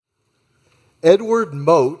Edward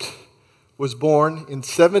Mote was born in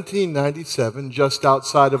 1797 just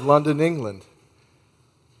outside of London, England.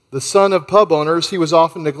 The son of pub owners, he was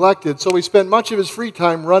often neglected, so he spent much of his free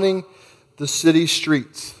time running the city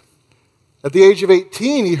streets. At the age of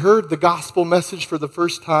 18, he heard the gospel message for the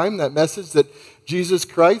first time, that message that Jesus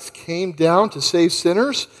Christ came down to save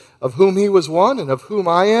sinners, of whom he was one and of whom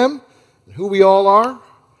I am, and who we all are.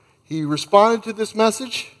 He responded to this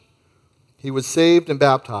message. He was saved and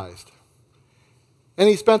baptized. And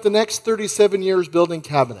he spent the next 37 years building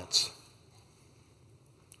cabinets.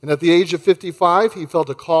 And at the age of 55, he felt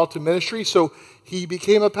a call to ministry, so he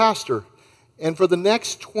became a pastor. And for the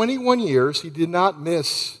next 21 years, he did not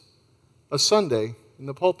miss a Sunday in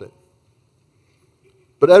the pulpit.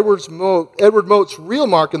 But Edward Mote's real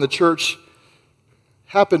mark in the church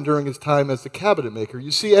happened during his time as the cabinet maker.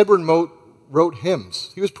 You see, Edward Mote wrote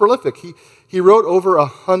hymns. He was prolific. He wrote over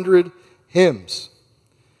 100 hymns.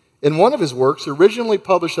 And one of his works, originally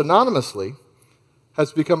published anonymously,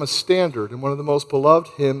 has become a standard and one of the most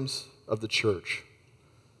beloved hymns of the church.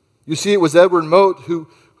 You see, it was Edward Mote who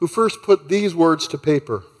first put these words to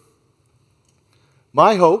paper.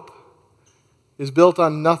 My hope is built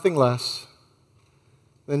on nothing less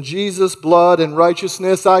than Jesus' blood and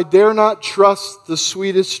righteousness. I dare not trust the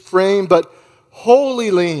sweetest frame, but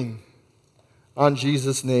wholly lean on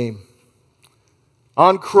Jesus' name.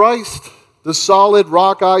 On Christ, the solid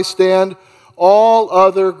rock I stand. All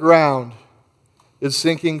other ground is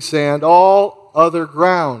sinking sand. All other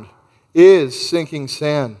ground is sinking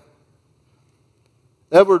sand.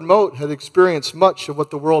 Edward Mote had experienced much of what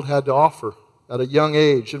the world had to offer at a young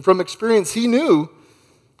age. And from experience, he knew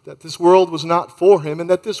that this world was not for him and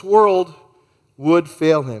that this world would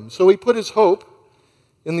fail him. So he put his hope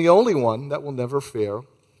in the only one that will never fail,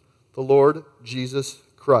 the Lord Jesus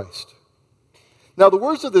Christ. Now, the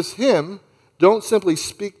words of this hymn don't simply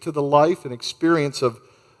speak to the life and experience of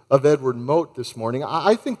Edward Mote this morning.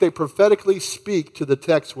 I think they prophetically speak to the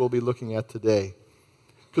text we'll be looking at today.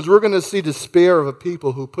 Because we're going to see despair of a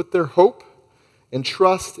people who put their hope and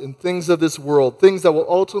trust in things of this world, things that will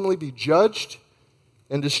ultimately be judged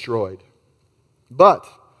and destroyed. But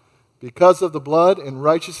because of the blood and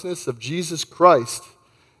righteousness of Jesus Christ,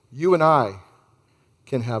 you and I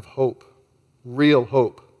can have hope, real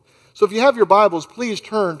hope. So if you have your Bibles, please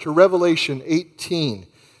turn to Revelation 18.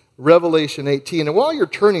 Revelation 18. And while you're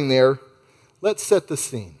turning there, let's set the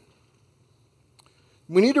scene.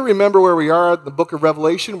 We need to remember where we are in the book of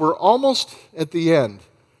Revelation. We're almost at the end.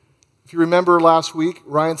 If you remember last week,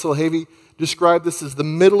 Ryan Silhavy described this as the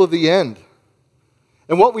middle of the end.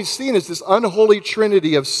 And what we've seen is this unholy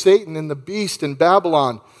trinity of Satan and the beast and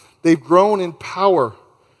Babylon. They've grown in power,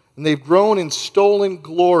 and they've grown in stolen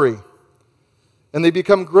glory. And they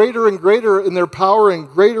become greater and greater in their power and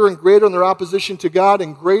greater in their opposition to God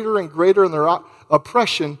and greater in their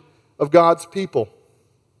oppression of God's people.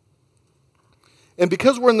 And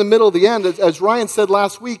because we're in the middle of the end, as Ryan said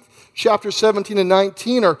last week, chapter 17 and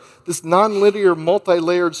 19 are this nonlinear,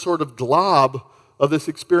 multi-layered sort of glob of this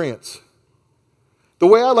experience. The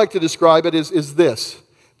way I like to describe it is this.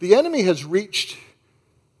 The enemy has reached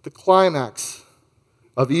the climax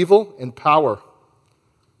of evil and power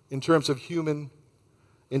in terms of humanity.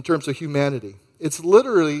 It's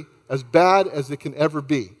literally as bad as it can ever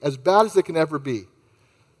be. As bad as it can ever be.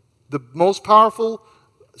 The most powerful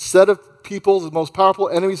set of people, the most powerful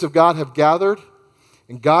enemies of God have gathered,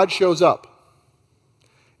 and God shows up.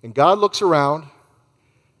 And God looks around,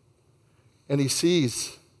 and he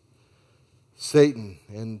sees Satan,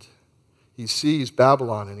 and he sees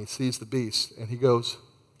Babylon, and he sees the beast, and he goes,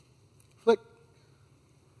 flick,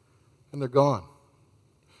 and they're gone.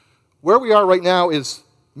 Where we are right now is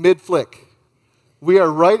mid-flick. We are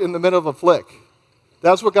right in the middle of a flick.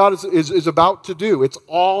 That's what God is about to do. It's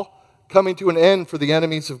all coming to an end for the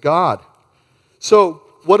enemies of God. So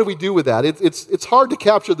what do we do with that? It's hard to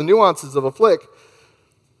capture the nuances of a flick,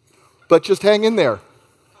 but just hang in there.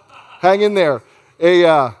 Hang in there.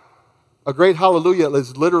 A great hallelujah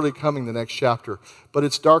is literally coming the next chapter, but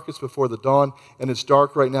it's darkest before the dawn, and it's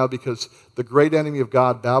dark right now because the great enemy of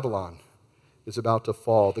God, Babylon, is about to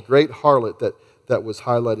fall. The great harlot that was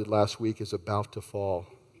highlighted last week is about to fall.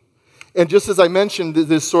 And just as I mentioned,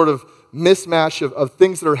 this sort of mismatch of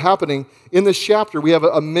things that are happening, in this chapter we have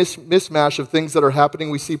a mismatch of things that are happening.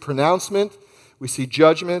 We see pronouncement, we see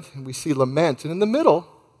judgment, and we see lament. And in the middle,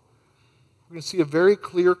 we're going to see a very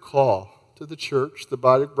clear call to the church, the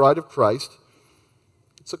bride of Christ.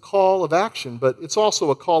 It's a call of action, but it's also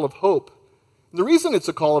a call of hope. And the reason it's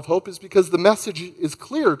a call of hope is because the message is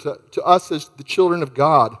clear to us as the children of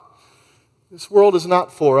God. This world is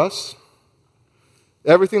not for us.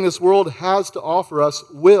 Everything this world has to offer us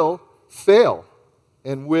will fail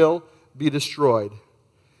and will be destroyed.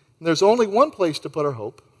 And there's only one place to put our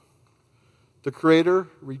hope: the Creator,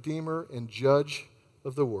 Redeemer, and Judge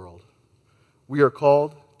of the world. We are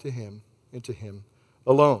called to Him and to Him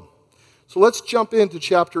alone. So let's jump into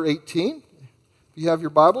chapter 18. If you have your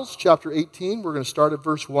Bibles, chapter 18, we're going to start at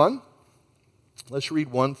verse 1. Let's read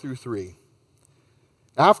 1 through 3.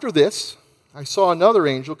 After this, I saw another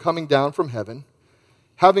angel coming down from heaven,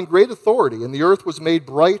 having great authority, and the earth was made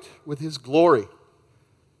bright with his glory.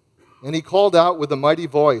 And he called out with a mighty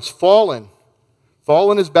voice, Fallen!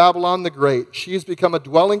 Fallen is Babylon the Great. She has become a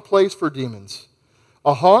dwelling place for demons,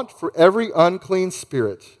 a haunt for every unclean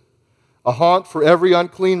spirit, a haunt for every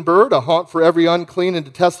unclean bird, a haunt for every unclean and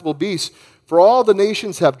detestable beast. For all the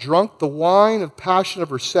nations have drunk the wine of passion of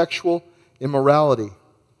her sexual immorality.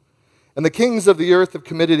 And the kings of the earth have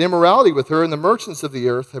committed immorality with her, and the merchants of the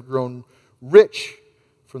earth have grown rich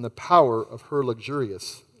from the power of her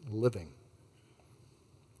luxurious living.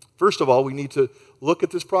 First of all, we need to look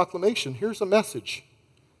at this proclamation. Here's a message.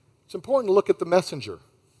 It's important to look at the messenger.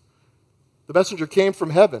 The messenger came from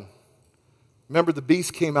heaven. Remember, the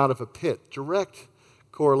beast came out of a pit. Direct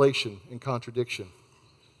correlation and contradiction.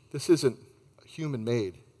 This isn't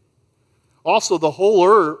human-made. Also, the whole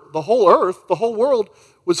earth, the whole world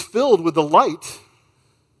was filled with the light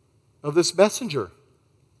of this messenger.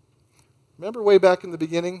 Remember way back in the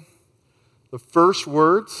beginning, the first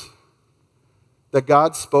words that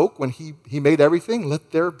God spoke when He made everything?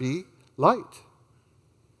 Let there be light.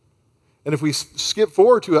 And if we skip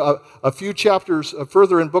forward to a few chapters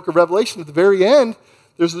further in the book of Revelation, at the very end,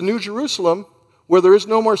 there's the New Jerusalem where there is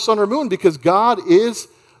no more sun or moon because God is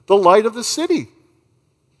the light of the city.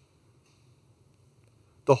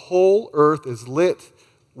 The whole earth is lit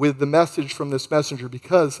with the message from this messenger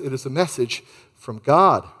because it is a message from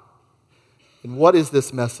God. And what is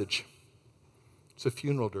this message? It's a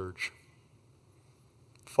funeral dirge.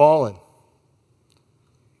 Fallen.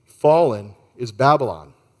 Fallen is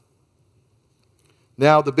Babylon.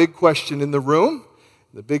 Now, the big question in the room,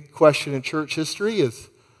 the big question in church history is,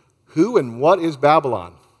 who and what is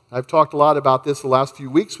Babylon? I've talked a lot about this the last few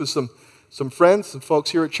weeks with some friends, some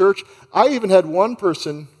folks here at church. I even had one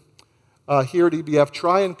person here at EBF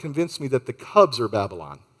try and convince me that the Cubs are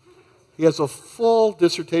Babylon. He has a full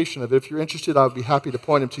dissertation of it. If you're interested, I would be happy to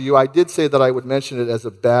point him to you. I did say that I would mention it as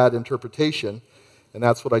a bad interpretation, and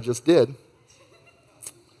that's what I just did.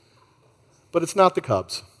 But it's not the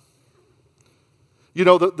Cubs. You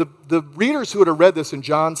know, the readers who would have read this in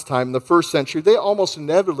John's time, in the first century, they almost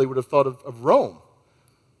inevitably would have thought of Rome.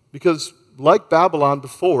 Because like Babylon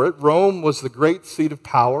before it, Rome was the great seat of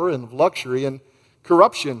power and of luxury and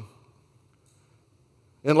corruption.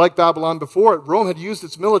 And like Babylon before it, Rome had used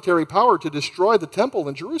its military power to destroy the temple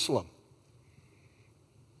in Jerusalem.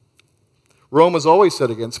 Rome was always set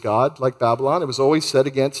against God, like Babylon. It was always set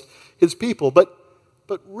against his people. But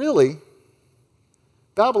really,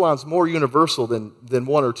 Babylon's more universal than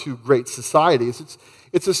one or two great societies.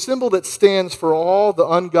 It's a symbol that stands for all the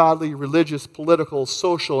ungodly religious, political,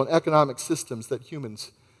 social, and economic systems that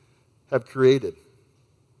humans have created.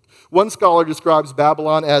 One scholar describes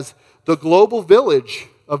Babylon as the global village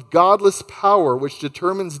of godless power which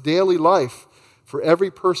determines daily life for every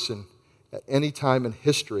person at any time in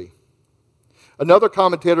history. Another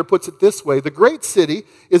commentator puts it this way: the great city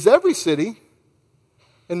is every city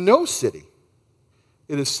and no city.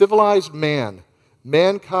 It is civilized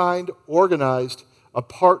mankind organized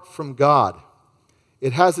apart from God.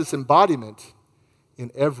 It has its embodiment in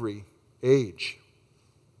every age.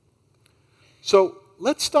 So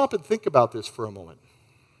let's stop and think about this for a moment.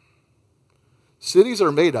 Cities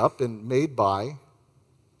are made up and made by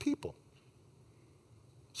people.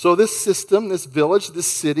 So this system, this village,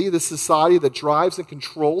 this city, this society that drives and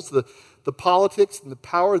controls the politics and the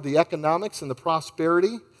power, the economics and the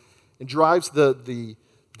prosperity, and drives the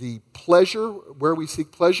pleasure, where we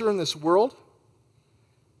seek pleasure in this world,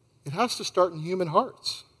 it has to start in human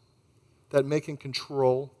hearts that make and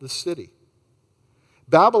control the city.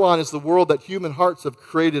 Babylon is the world that human hearts have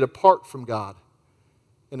created apart from God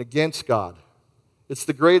and against God. It's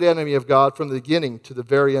the great enemy of God from the beginning to the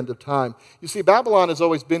very end of time. You see, Babylon has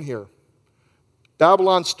always been here.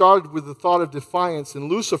 Babylon started with the thought of defiance in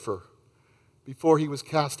Lucifer before he was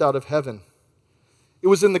cast out of heaven. It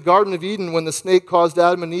was in the Garden of Eden when the snake caused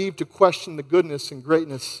Adam and Eve to question the goodness and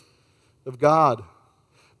greatness of God.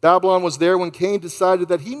 Babylon was there when Cain decided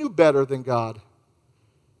that he knew better than God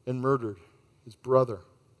and murdered his brother.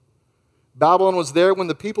 Babylon was there when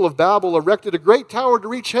the people of Babel erected a great tower to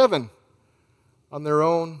reach heaven on their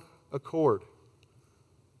own accord.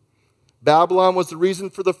 Babylon was the reason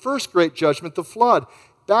for the first great judgment, the flood.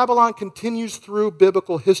 Babylon continues through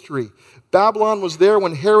biblical history. Babylon was there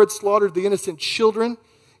when Herod slaughtered the innocent children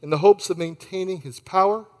in the hopes of maintaining his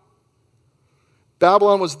power.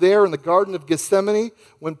 Babylon was there in the Garden of Gethsemane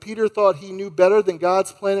when Peter thought he knew better than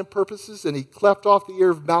God's plan and purposes, and he cleft off the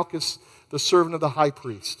ear of Malchus, the servant of the high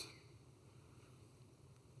priest.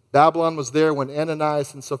 Babylon was there when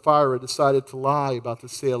Ananias and Sapphira decided to lie about the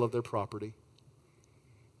sale of their property.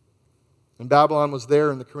 And Babylon was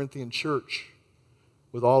there in the Corinthian church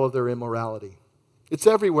with all of their immorality. It's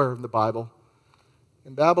everywhere in the Bible.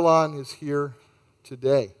 And Babylon is here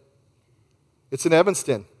today. It's in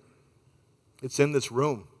Evanston. It's in this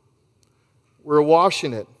room. We're awash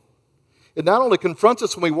in it. It not only confronts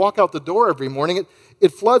us when we walk out the door every morning,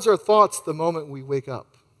 it floods our thoughts the moment we wake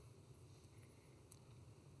up.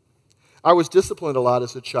 I was disciplined a lot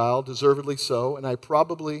as a child, deservedly so, and I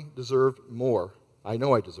probably deserved more. I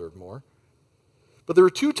know I deserved more. But there were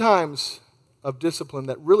 2 times of discipline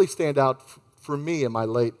that really stand out for me in my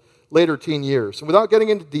later teen years. And without getting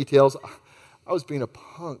into details, I was being a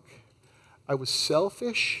punk. I was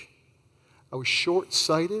selfish. I was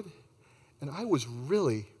short-sighted. And I was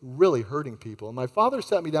really, really hurting people. And my father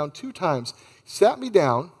sat me down 2 times. He sat me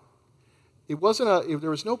down. There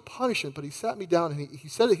was no punishment, but he sat me down and he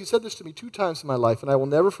said this to me 2 times in my life, and I will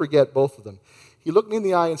never forget both of them. He looked me in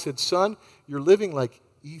the eye and said, "Son, you're living like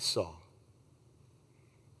Esau."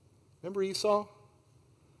 Remember Esau?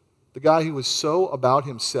 The guy who was so about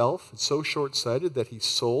himself and so short-sighted that he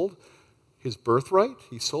sold his birthright,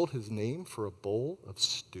 he sold his name for a bowl of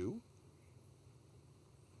stew.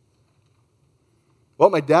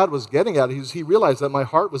 What my dad was getting at is he realized that my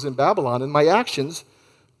heart was in Babylon and my actions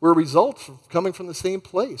were a result of coming from the same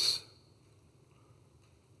place.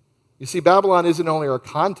 You see, Babylon isn't only our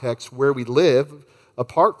context where we live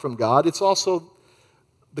apart from God, it's also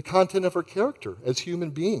the content of our character as human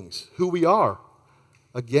beings, who we are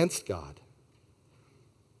against God.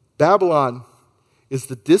 Babylon is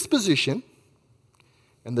the disposition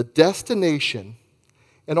and the destination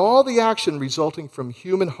and all the action resulting from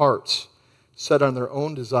human hearts set on their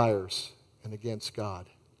own desires and against God.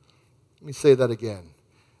 Let me say that again.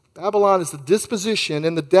 Babylon is the disposition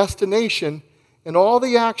and the destination and all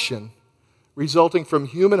the action resulting from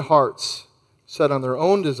human hearts set on their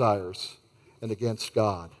own desires and against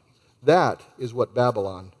God. That is what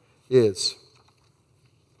Babylon is.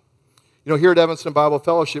 You know, here at Evanston Bible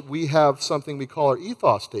Fellowship, we have something we call our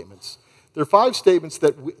ethos statements. There are 5 statements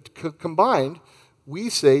that combined,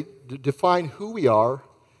 we say, define who we are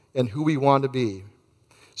and who we want to be.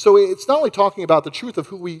 So it's not only talking about the truth of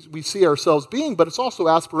who we see ourselves being, but it's also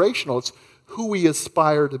aspirational. It's who we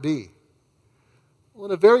aspire to be. Well,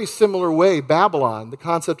 in a very similar way, Babylon, the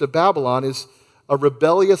concept of Babylon, is a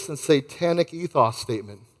rebellious and satanic ethos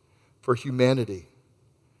statement for humanity.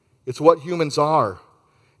 It's what humans are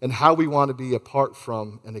and how we want to be apart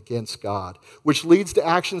from and against God, which leads to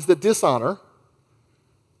actions that dishonor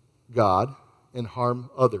God and harm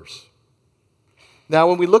others. Now,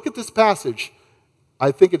 when we look at this passage,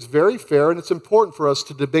 I think it's very fair and it's important for us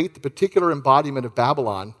to debate the particular embodiment of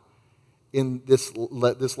Babylon in this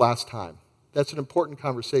last time. That's an important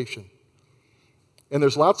conversation. And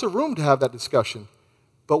there's lots of room to have that discussion.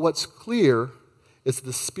 But what's clear is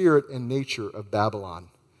the spirit and nature of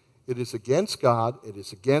Babylon. It is against God, it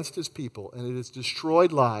is against his people, and it has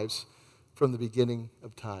destroyed lives from the beginning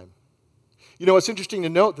of time. You know, it's interesting to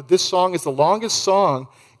note that this song is the longest song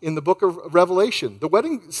in the book of Revelation. The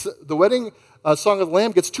wedding Song of the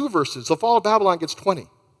Lamb gets 2 verses. The Fall of Babylon gets 20.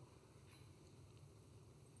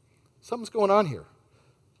 Something's going on here.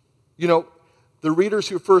 You know, the readers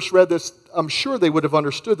who first read this, I'm sure they would have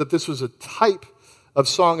understood that this was a type of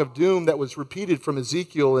Song of Doom that was repeated from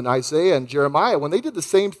Ezekiel and Isaiah and Jeremiah when they did the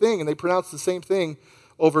same thing and they pronounced the same thing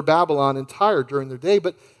over Babylon and Tyre during their day.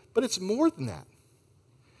 But it's more than that.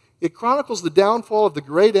 It chronicles the downfall of the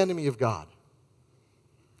great enemy of God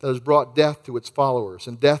that has brought death to its followers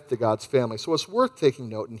and death to God's family. So it's worth taking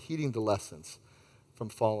note and heeding the lessons from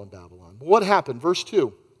fallen Babylon. But what happened? Verse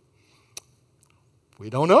 2. We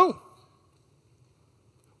don't know.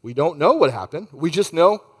 We don't know what happened. We just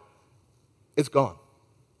know it's gone.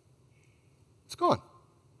 It's gone.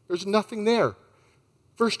 There's nothing there.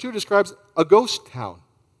 Verse 2 describes a ghost town.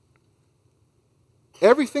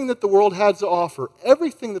 Everything that the world had to offer,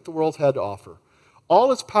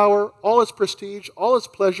 all its power, all its prestige, all its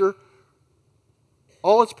pleasure,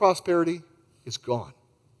 all its prosperity is gone.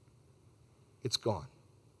 It's gone.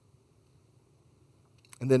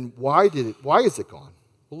 And then why is it gone?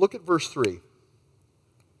 Well, look at verse 3.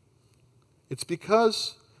 It's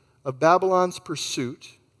because of Babylon's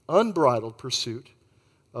pursuit, unbridled pursuit,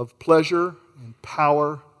 of pleasure and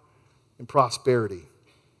power and prosperity.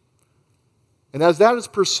 And as that is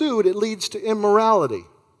pursued, it leads to immorality.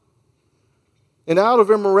 And out of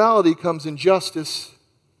immorality comes injustice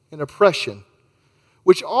and oppression,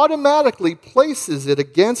 which automatically places it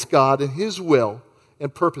against God and His will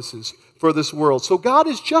and purposes for this world. So God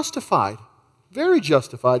is justified, very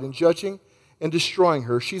justified in judging and destroying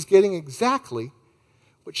her. She's getting exactly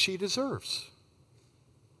what she deserves.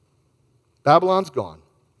 Babylon's gone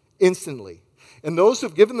instantly. And those who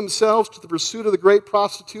have given themselves to the pursuit of the great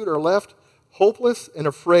prostitute are left hopeless and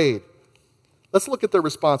afraid. Let's look at their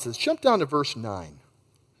responses. Jump down to verse 9.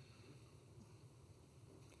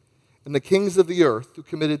 And the kings of the earth who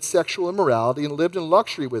committed sexual immorality and lived in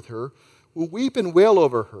luxury with her will weep and wail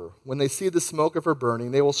over her. When they see the smoke of her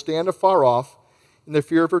burning, they will stand afar off in the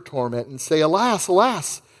fear of her torment and say, Alas,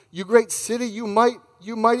 alas, you great city, you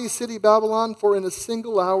mighty city Babylon, for in a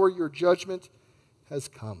single hour your judgment has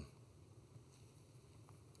come.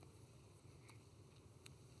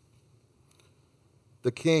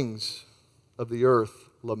 The kings of the earth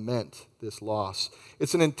lament this loss.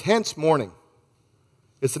 It's an intense mourning.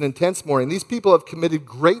 It's an intense mourning. These people have committed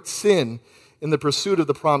great sin in the pursuit of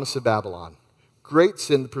the promise of Babylon. Great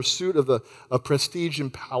sin, the pursuit of prestige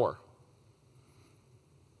and power.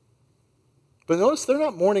 But notice they're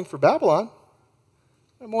not mourning for Babylon.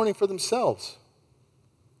 They're mourning for themselves.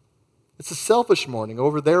 It's a selfish mourning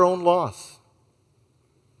over their own loss.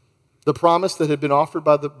 The promise that had been offered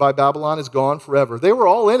by Babylon is gone forever. They were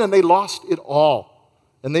all in and they lost it all.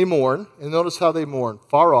 And they mourn. And notice how they mourn.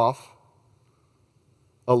 Far off,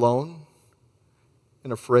 alone,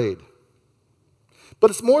 and afraid. But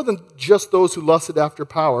it's more than just those who lusted after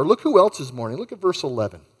power. Look who else is mourning. Look at verse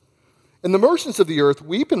 11. And the merchants of the earth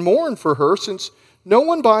weep and mourn for her, since no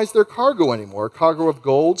one buys their cargo anymore. Cargo of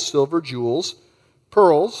gold, silver, jewels,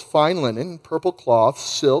 pearls, fine linen, purple cloth,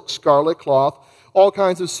 silk, scarlet cloth, all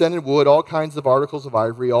kinds of scented wood, all kinds of articles of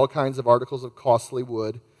ivory, all kinds of articles of costly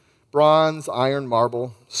wood, bronze, iron,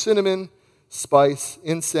 marble, cinnamon, spice,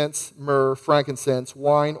 incense, myrrh, frankincense,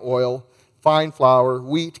 wine, oil, fine flour,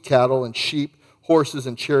 wheat, cattle, and sheep, horses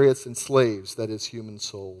and chariots and slaves, that is, human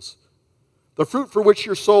souls. The fruit for which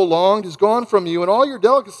your soul longed is gone from you, and all your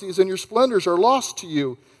delicacies and your splendors are lost to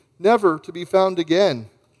you, never to be found again.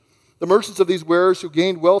 The merchants of these wares who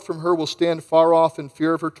gained wealth from her will stand far off in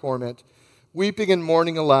fear of her torment, weeping and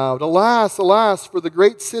mourning aloud. Alas, alas, for the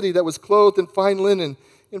great city that was clothed in fine linen,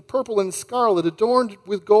 in purple and scarlet, adorned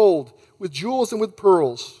with gold, with jewels and with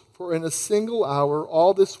pearls. For in a single hour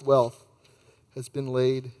all this wealth has been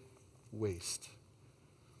laid waste.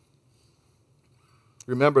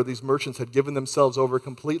 Remember, these merchants had given themselves over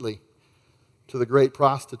completely to the great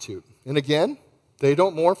prostitute. And again, they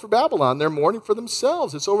don't mourn for Babylon. They're mourning for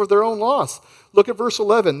themselves. It's over their own loss. Look at verse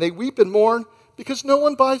 11. They weep and mourn because no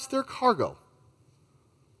one buys their cargo.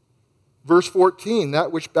 Verse 14,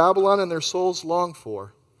 that which Babylon and their souls long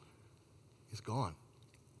for is gone.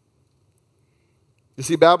 You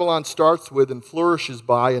see, Babylon starts with and flourishes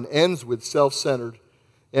by and ends with self-centered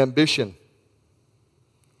ambition.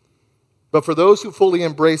 But for those who fully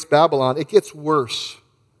embrace Babylon, it gets worse.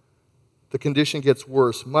 The condition gets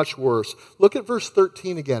worse, much worse. Look at verse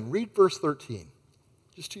 13 again. Read verse 13,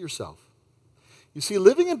 just to yourself. You see,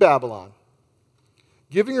 living in Babylon,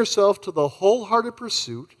 giving yourself to the wholehearted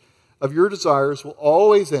pursuit of your desires will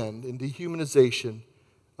always end in dehumanization,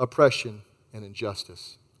 oppression, and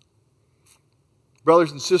injustice.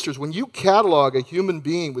 Brothers and sisters, when you catalog a human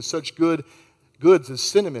being with such goods as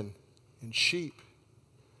cinnamon and sheep,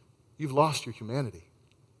 you've lost your humanity.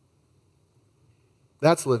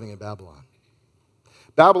 That's living in Babylon.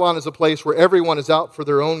 Babylon is a place where everyone is out for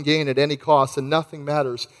their own gain at any cost and nothing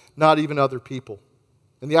matters, not even other people.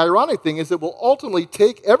 And the ironic thing is it will ultimately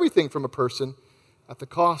take everything from a person at the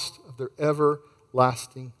cost of their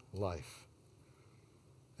everlasting life.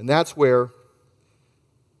 And that's where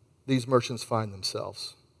these merchants find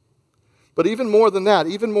themselves. But even more than that,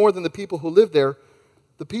 even more than the people who live there,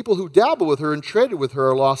 the people who dabble with her and traded with her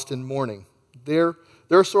are lost in mourning. Their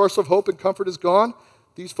source of hope and comfort is gone.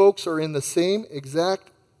 These folks are in the same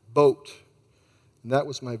exact boat. And that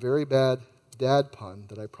was my very bad dad pun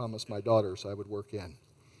that I promised my daughters I would work in.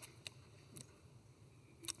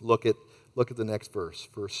 Look at the next verse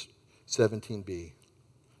 17b.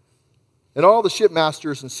 And all the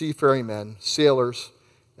shipmasters and seafaring men, sailors,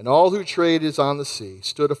 and all who trade is on the sea,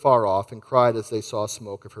 stood afar off and cried as they saw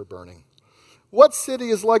smoke of her burning. What city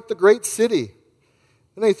is like the great city?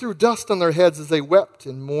 And they threw dust on their heads as they wept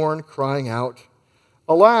and mourned, crying out,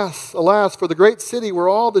 Alas, alas, for the great city where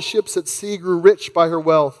all the ships at sea grew rich by her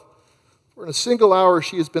wealth. For in a single hour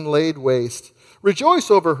she has been laid waste. Rejoice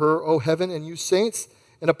over her, O heaven, and you saints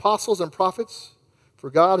and apostles and prophets, for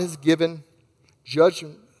God has given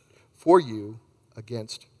judgment for you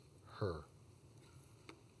against her.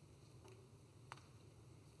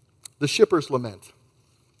 The shipper's lament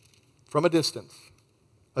from a distance.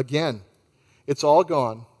 Again, it's all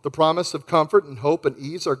gone. The promise of comfort and hope and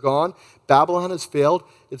ease are gone. Babylon has failed.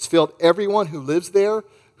 It's failed everyone who lives there,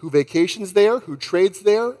 who vacations there, who trades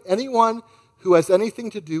there. Anyone who has anything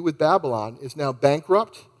to do with Babylon is now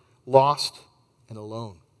bankrupt, lost, and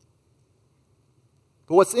alone.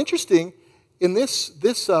 But what's interesting in this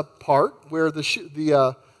part where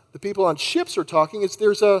the people on ships are talking is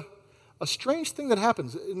there's a strange thing that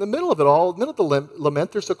happens. In the middle of it all, in the middle of the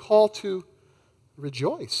lament, there's a call to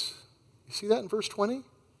rejoice. You see that in verse 20?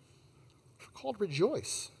 It's called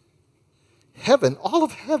rejoice. Heaven, all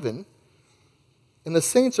of heaven, and the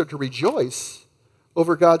saints are to rejoice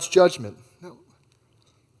over God's judgment. Now,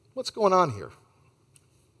 what's going on here?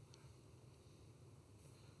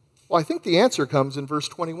 Well, I think the answer comes in verse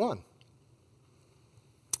 21.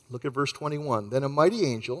 Look at verse 21. Then a mighty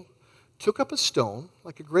angel took up a stone,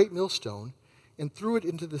 like a great millstone, and threw it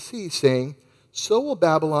into the sea, saying, So will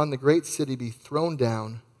Babylon, the great city, be thrown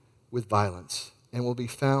down with violence, and will be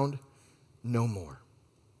found no more.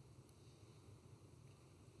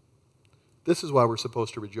 This is why we're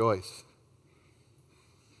supposed to rejoice.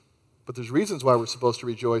 But there's reasons why we're supposed to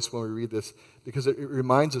rejoice when we read this, because it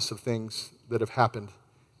reminds us of things that have happened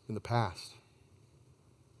in the past.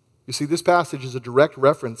 You see, this passage is a direct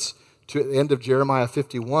reference to the end of Jeremiah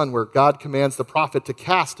 51, where God commands the prophet to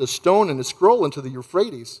cast a stone and a scroll into the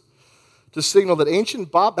Euphrates to signal that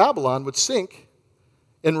ancient Babylon would sink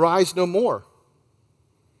and rise no more.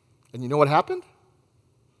 And you know what happened?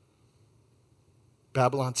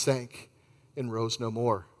 Babylon sank and rose no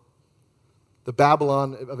more. The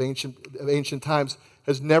Babylon of ancient times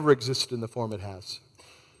has never existed in the form it has.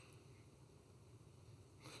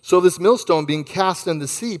 So this millstone being cast in the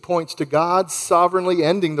sea points to God sovereignly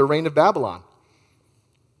ending the reign of Babylon.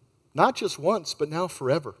 Not just once, but now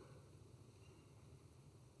forever.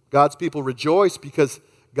 God's people rejoice because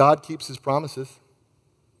God keeps his promises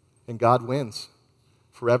and God wins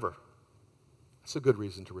forever. That's a good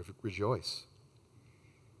reason to rejoice.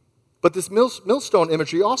 But this millstone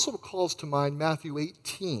imagery also calls to mind Matthew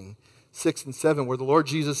 18, 6 and 7, where the Lord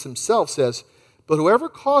Jesus himself says, But whoever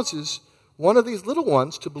causes one of these little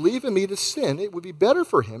ones to believe in me to sin, it would be better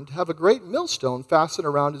for him to have a great millstone fastened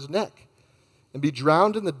around his neck and be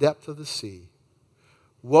drowned in the depth of the sea.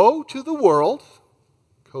 Woe to the world,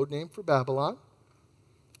 code name for Babylon,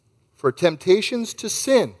 for temptations to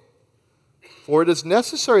sin. For it is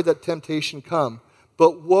necessary that temptation come,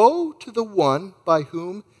 but woe to the one by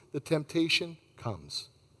whom the temptation comes.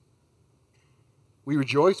 We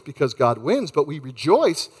rejoice because God wins, but we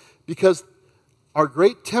rejoice because our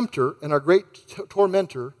great tempter and our great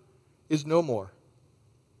tormentor is no more,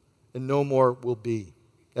 and no more will be.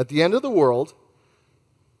 At the end of the world,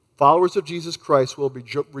 followers of Jesus Christ will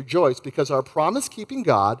rejoice because our promise-keeping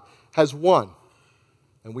God has won,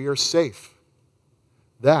 and we are safe.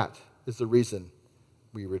 That is the reason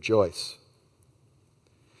we rejoice.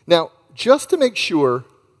 Now, just to make sure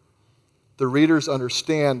the readers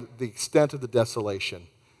understand the extent of the desolation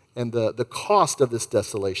and the cost of this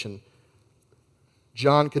desolation,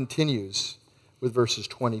 John continues with verses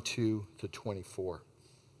 22 to 24.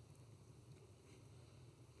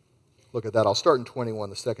 Look at that. I'll start in 21,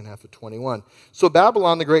 the second half of 21. So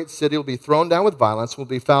Babylon, the great city, will be thrown down with violence, will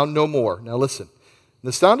be found no more. Now listen.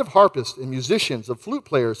 The sound of harpists and musicians, of flute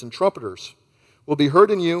players and trumpeters will be heard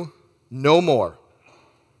in you no more.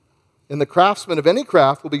 And the craftsman of any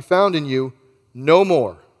craft will be found in you no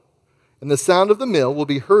more. And the sound of the mill will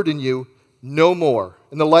be heard in you no more.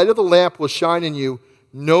 And the light of the lamp will shine in you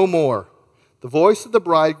no more. The voice of the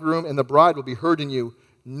bridegroom and the bride will be heard in you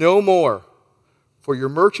no more. For your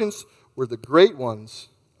merchants were the great ones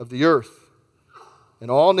of the earth,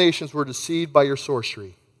 and all nations were deceived by your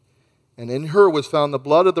sorcery. And in her was found the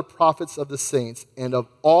blood of the prophets of the saints, and of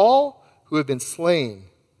all who have been slain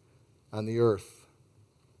on the earth.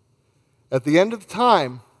 At the end of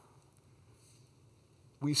time,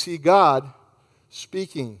 we see God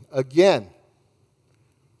speaking again.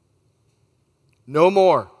 No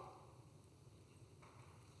more.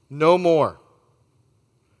 No more.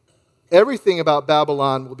 Everything about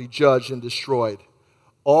Babylon will be judged and destroyed.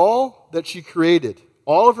 All that she created,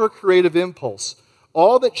 all of her creative impulse,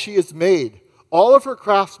 all that she has made, all of her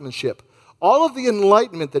craftsmanship, all of the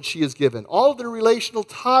enlightenment that she has given, all of the relational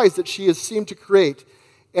ties that she has seemed to create,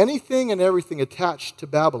 anything and everything attached to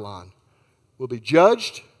Babylon will be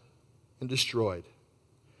judged and destroyed.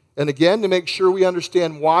 And again, to make sure we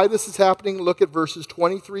understand why this is happening, look at verses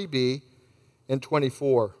 23b and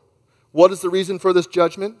 24. What is the reason for this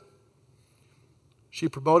judgment? She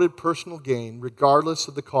promoted personal gain regardless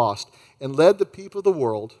of the cost and led the people of the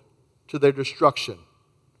world to their destruction.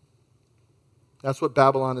 That's what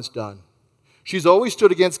Babylon has done. She's always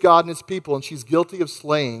stood against God and his people, and she's guilty of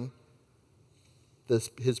slaying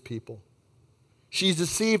his people. She's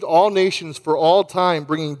deceived all nations for all time,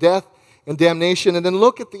 bringing death and damnation. And then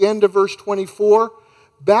look at the end of verse 24.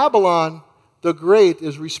 Babylon the Great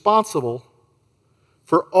is responsible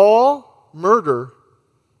for all murder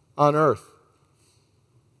on earth.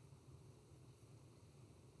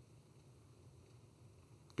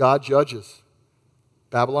 God judges.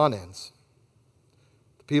 Babylon ends.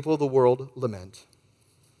 The people of the world lament.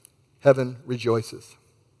 Heaven rejoices.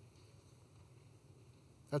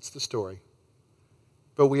 That's the story.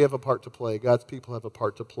 But we have a part to play. God's people have a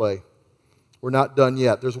part to play. We're not done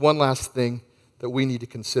yet. There's one last thing that we need to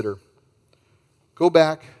consider. Go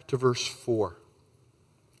back to verse 4.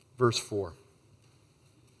 Verse 4.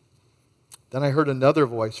 Then I heard another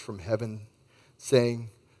voice from heaven saying,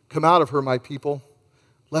 "Come out of her, my people,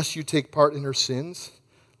 lest you take part in her sins,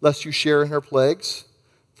 lest you share in her plagues.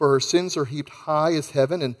 For her sins are heaped high as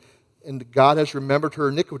heaven, and God has remembered her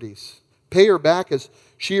iniquities. Pay her back as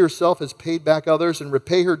she herself has paid back others, and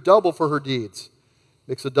repay her double for her deeds.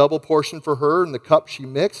 Mix a double portion for her in the cup she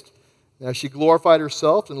mixed. And as she glorified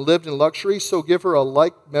herself and lived in luxury, so give her a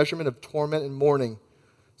like measurement of torment and mourning.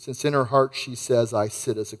 Since in her heart she says, I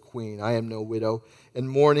sit as a queen, I am no widow, and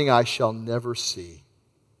mourning I shall never see.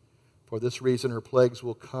 For this reason her plagues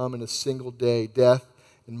will come in a single day, death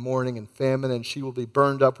and mourning and famine, and she will be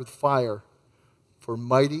burned up with fire. For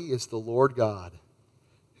mighty is the Lord God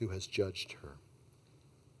who has judged her."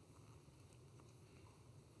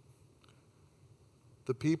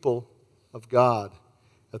 The people of God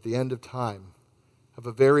at the end of time have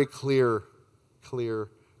a very clear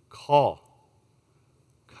call.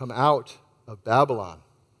 Come out of Babylon.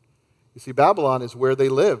 You see, Babylon is where they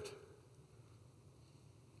lived.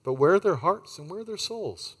 But where are their hearts and where are their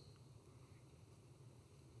souls?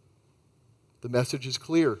 The message is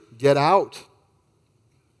clear. Get out.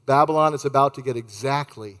 Babylon is about to get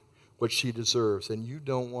exactly what she deserves, and you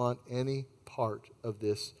don't want any part of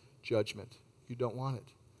this judgment. You don't want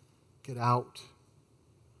it. Get out.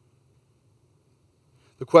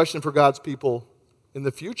 The question for God's people in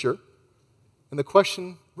the future, and the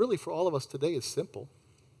question really for all of us today, is simple.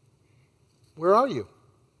 Where are you?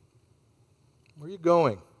 Where are you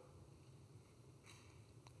going?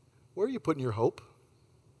 Where are you putting your hope?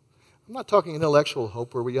 I'm not talking intellectual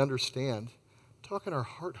hope where we understand. I'm talking our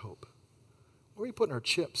heart hope. Where are we putting our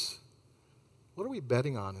chips? What are we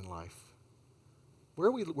betting on in life? Where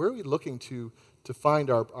are we looking to find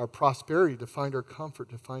our prosperity, to find our comfort,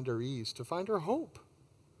 to find our ease, to find our hope?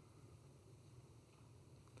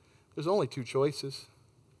 There's only two choices.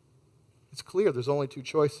 It's clear there's only two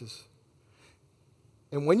choices.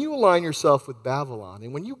 And when you align yourself with Babylon,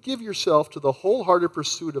 and when you give yourself to the wholehearted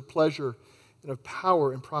pursuit of pleasure and of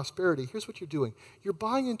power and prosperity, here's what you're doing. You're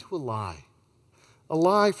buying into a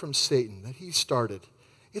lie from Satan that he started.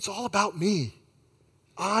 It's all about me.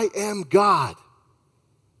 I am God.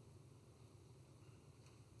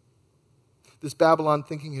 This Babylon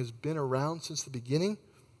thinking has been around since the beginning,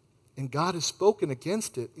 and God has spoken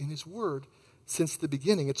against it in his word since the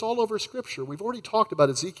beginning. It's all over Scripture. We've already talked about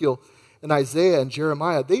Ezekiel and Isaiah and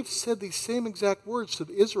Jeremiah. They've said these same exact words to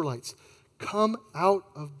the Israelites. Come out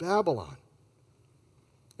of Babylon.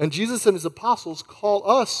 And Jesus and his apostles call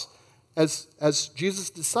us as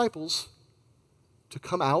Jesus' disciples to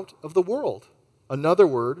come out of the world. Another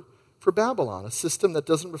word for Babylon, a system that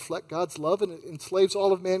doesn't reflect God's love and enslaves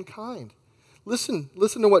all of mankind. Listen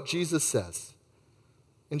to what Jesus says.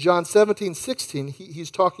 In John 17:16,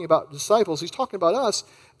 he's talking about disciples. He's talking about us.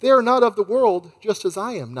 They are not of the world, just as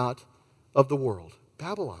I am not of the world.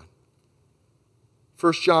 Babylon.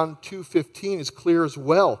 1 John 2:15 is clear as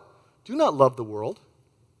well. Do not love the world.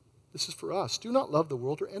 This is for us. Do not love the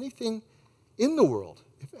world or anything in the world.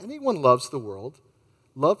 If anyone loves the world,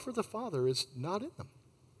 love for the Father is not in them.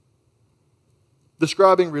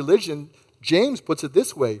 Describing religion, James puts it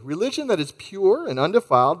this way: religion that is pure and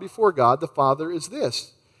undefiled before God the Father is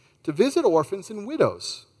this, to visit orphans and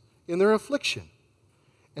widows in their affliction,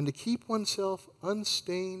 and to keep oneself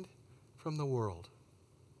unstained from the world.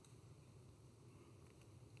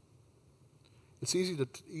 It's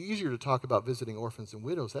easier to talk about visiting orphans and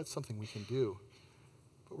widows. That's something we can do.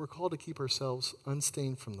 But we're called to keep ourselves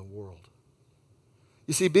unstained from the world.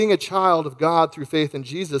 You see, being a child of God through faith in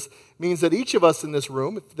Jesus means that each of us in this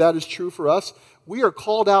room, if that is true for us, we are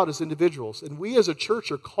called out as individuals. And we as a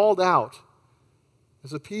church are called out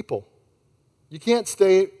as a people. You can't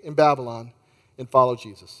stay in Babylon and follow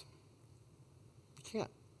Jesus. You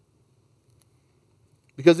can't.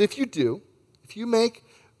 Because if you do, if you make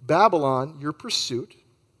Babylon your pursuit,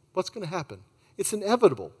 what's going to happen? It's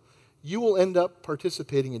inevitable. You will end up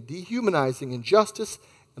participating in dehumanizing injustice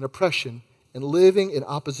and oppression and living in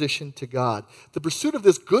opposition to God. The pursuit of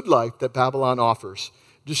this good life that Babylon offers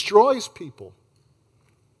destroys people.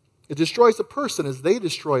 It destroys a person as they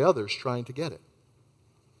destroy others trying to get it.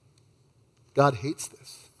 God hates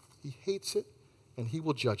this. He hates it, and he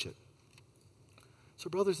will judge it. So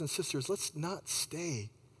brothers and sisters, let's not stay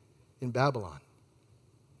in Babylon.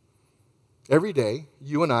 Every day,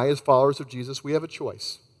 you and I, as followers of Jesus, we have a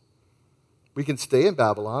choice. We can stay in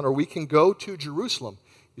Babylon, or we can go to Jerusalem.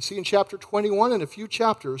 You see, in chapter 21, in a few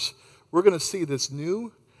chapters, we're going to see this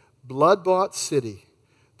new, blood-bought city,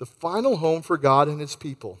 the final home for God and his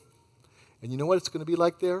people. And you know what it's going to be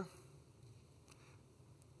like there?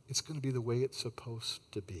 It's going to be the way it's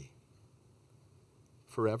supposed to be.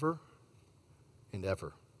 Forever and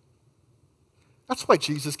ever. That's why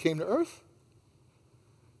Jesus came to earth.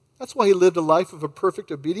 That's why he lived a life of a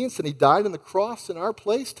perfect obedience, and he died on the cross in our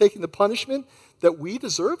place, taking the punishment that we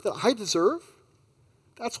deserve, that I deserve.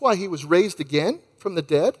 That's why he was raised again from the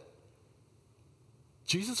dead.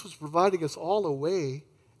 Jesus was providing us all a way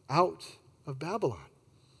out of Babylon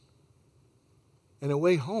and a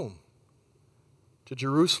way home to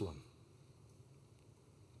Jerusalem.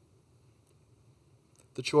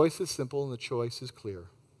 The choice is simple and the choice is clear.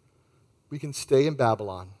 We can stay in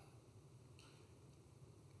Babylon,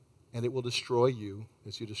 and it will destroy you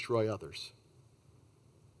as you destroy others.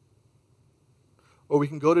 Or we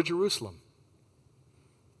can go to Jerusalem,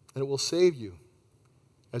 and it will save you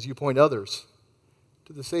as you point others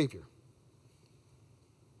to the Savior.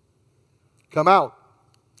 Come out.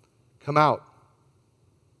 Come out.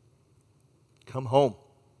 Come home.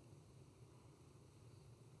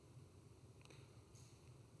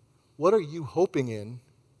 What are you hoping in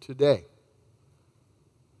today?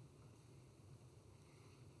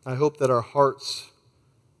 I hope that our hearts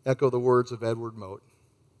echo the words of Edward Mote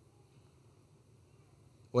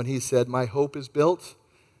when he said, "My hope is built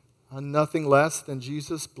on nothing less than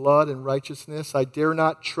Jesus' blood and righteousness. I dare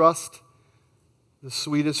not trust the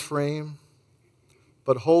sweetest frame,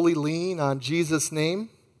 but wholly lean on Jesus' name.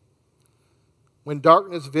 When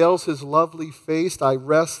darkness veils his lovely face, I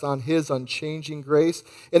rest on his unchanging grace.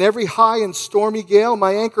 In every high and stormy gale,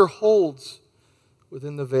 my anchor holds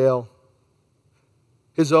within the veil.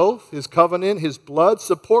 His oath, his covenant, his blood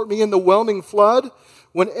support me in the whelming flood.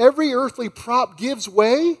 When every earthly prop gives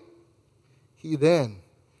way, he then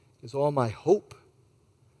is all my hope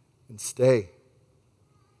and stay.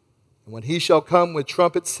 And when he shall come with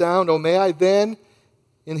trumpet sound, oh, may I then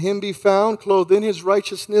in him be found, clothed in his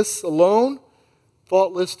righteousness alone,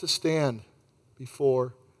 faultless to stand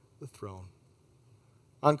before the throne.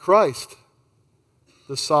 On Christ,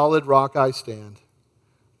 the solid rock I stand.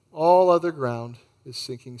 All other ground is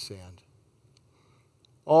sinking sand.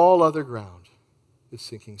 All other ground is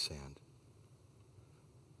sinking sand."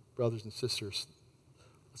 Brothers and sisters,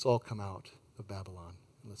 let's all come out of Babylon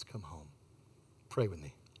and let's come home. Pray with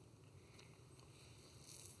me.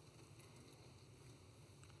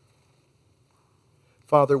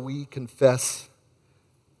 Father, we confess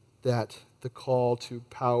that the call to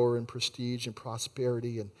power and prestige and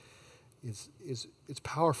prosperity and it's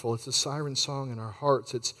powerful. It's a siren song in our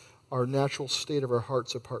hearts. It's our natural state of our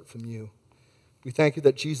hearts apart from you. We thank you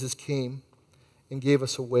that Jesus came and gave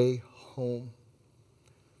us a way home.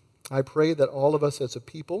 I pray that all of us as a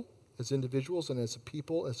people, as individuals, and as a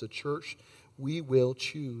people, as a church, we will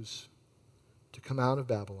choose to come out of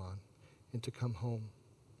Babylon and to come home.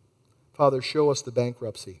 Father, show us the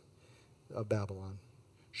bankruptcy of Babylon.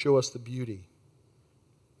 Show us the beauty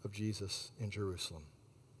of Jesus in Jerusalem.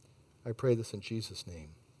 I pray this in Jesus'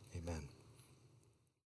 name. Amen.